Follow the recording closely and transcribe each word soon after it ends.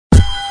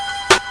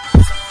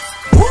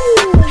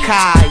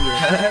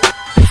Kaya,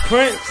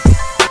 Prince,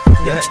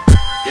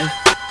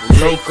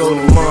 Loco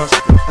the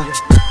Monster,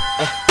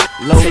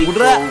 load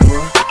up.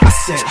 I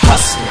said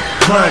hustling,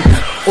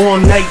 grinding, all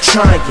night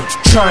trying,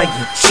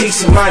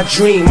 chasing my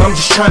dream. I'm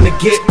just trying to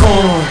get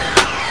on,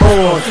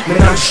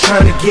 man, I'm just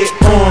trying to get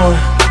on.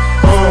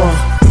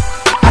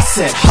 I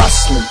said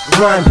hustling,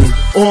 grinding,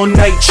 all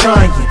night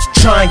trying,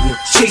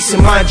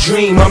 chasing my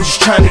dream. I'm just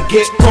trying to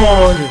get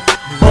on,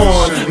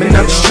 man,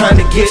 I'm just trying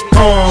to get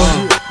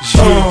on.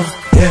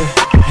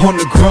 On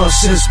the grind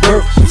since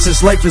birth, since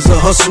life is a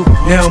hustle.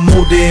 Now I'm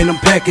older and I'm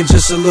packing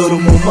just a little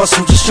more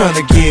muscle, just trying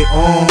to get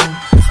on.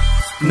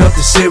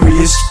 Nothing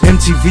serious,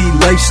 MTV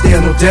lifestyle,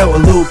 no doubt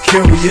a little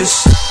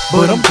curious,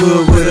 but I'm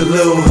good with a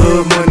little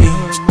hood money.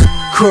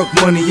 Crook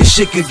money, your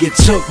shit could get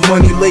took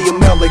money. Lay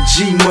them out like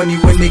G money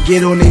when they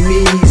get on their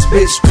knees.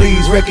 Bitch,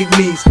 please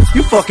recognize,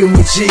 you fucking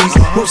with G's.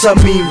 Oops, I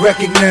mean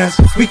recognize.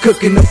 We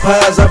cooking the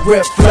pies, I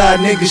rep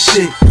fly nigga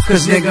shit.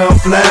 Cause nigga I'm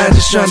fly,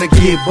 just trying to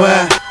get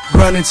by.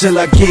 Grinding till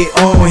I get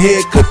on.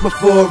 Head cook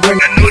before I ring.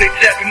 I know they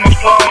tapping my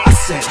phone. I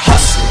said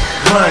hustling,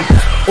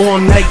 grinding, all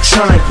night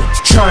trying,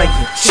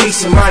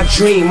 chasing my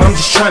dream. I'm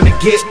just trying to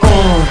get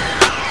on,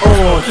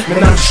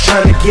 man, I'm just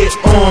trying to get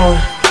on.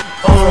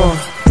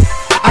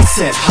 I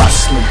said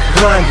hustling,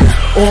 grinding,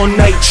 all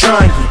night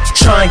trying,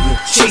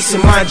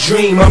 chasing my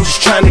dream. I'm just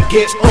trying to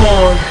get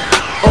on,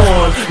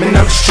 man,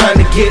 I'm just trying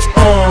to get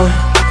on.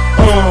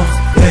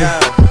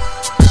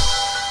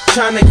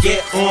 Trying to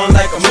get on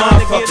like a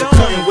motherfucker.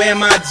 Couldn't wear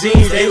my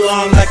jeans, they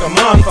long like a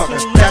motherfucker.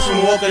 That's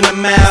from walking the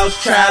miles,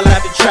 trial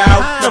after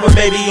trial. Another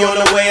baby on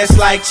the way, it's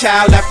like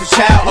child after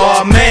child.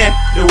 Oh man,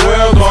 the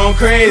world going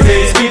crazy.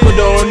 These people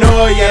don't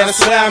know yet, I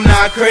swear I'm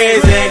not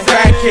crazy.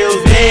 Crack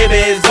kills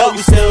babies, but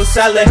we still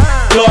selling.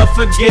 Lord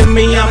forgive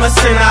me, I'm a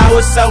sinner, I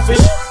was selfish.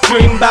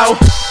 Dream about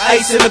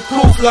ice in the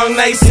coupe, long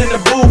nights in the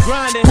booth.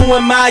 Who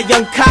am I,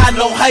 young Kai,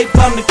 no hype,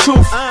 I'm the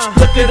truth.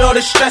 Look at all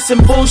the stress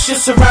and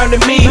bullshit surrounding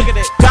me.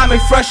 Got me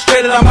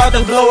frustrated, I'm about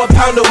to blow a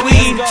pound of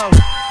weed.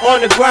 On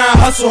the grind,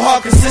 hustle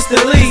hard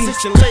consistently.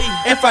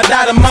 If I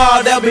die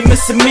tomorrow, they'll be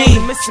missing me.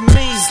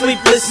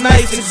 Sleepless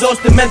nights,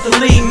 exhausted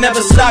mentally.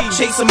 Never stop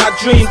chasing my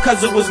dream,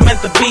 cause it was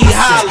meant to be.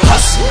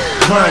 Hustle,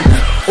 grinding,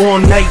 all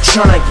night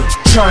trying,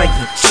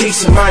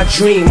 chasing my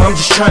dream. I'm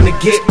just trying to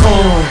get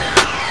on,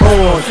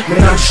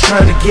 man, I'm just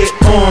trying to get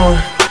on.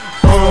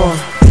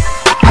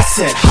 I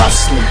said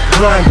hustling,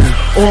 grinding,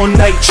 all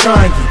night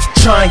trying,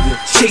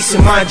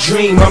 chasing my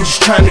dream. I'm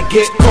just trying to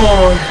get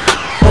on,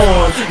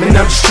 man,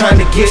 I'm just trying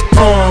to get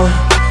on.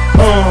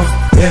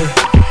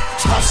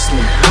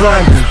 Hustling,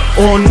 grinding,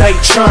 all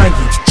night trying,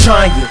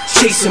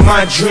 chasing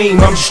my dream.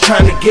 I'm just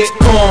trying to get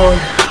on,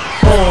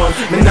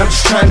 man, I'm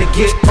just trying to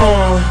get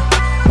on.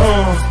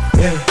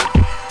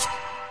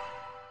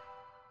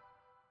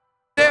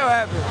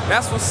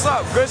 That's what's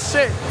up. Good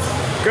shit.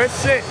 Good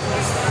shit.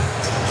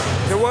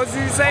 So what was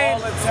you saying?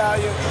 All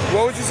Italian.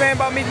 What was you saying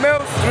about Meek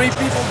Mills? 3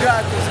 people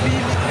got this. Me,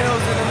 Meek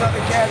Mills, and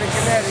another cat in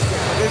Connecticut.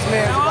 This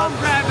man. Now I'm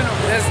grabbing him.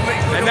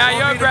 And now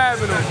you're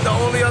grabbing him. The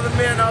only other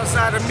man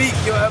outside of Meek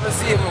you'll ever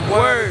see him. A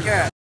word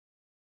cat.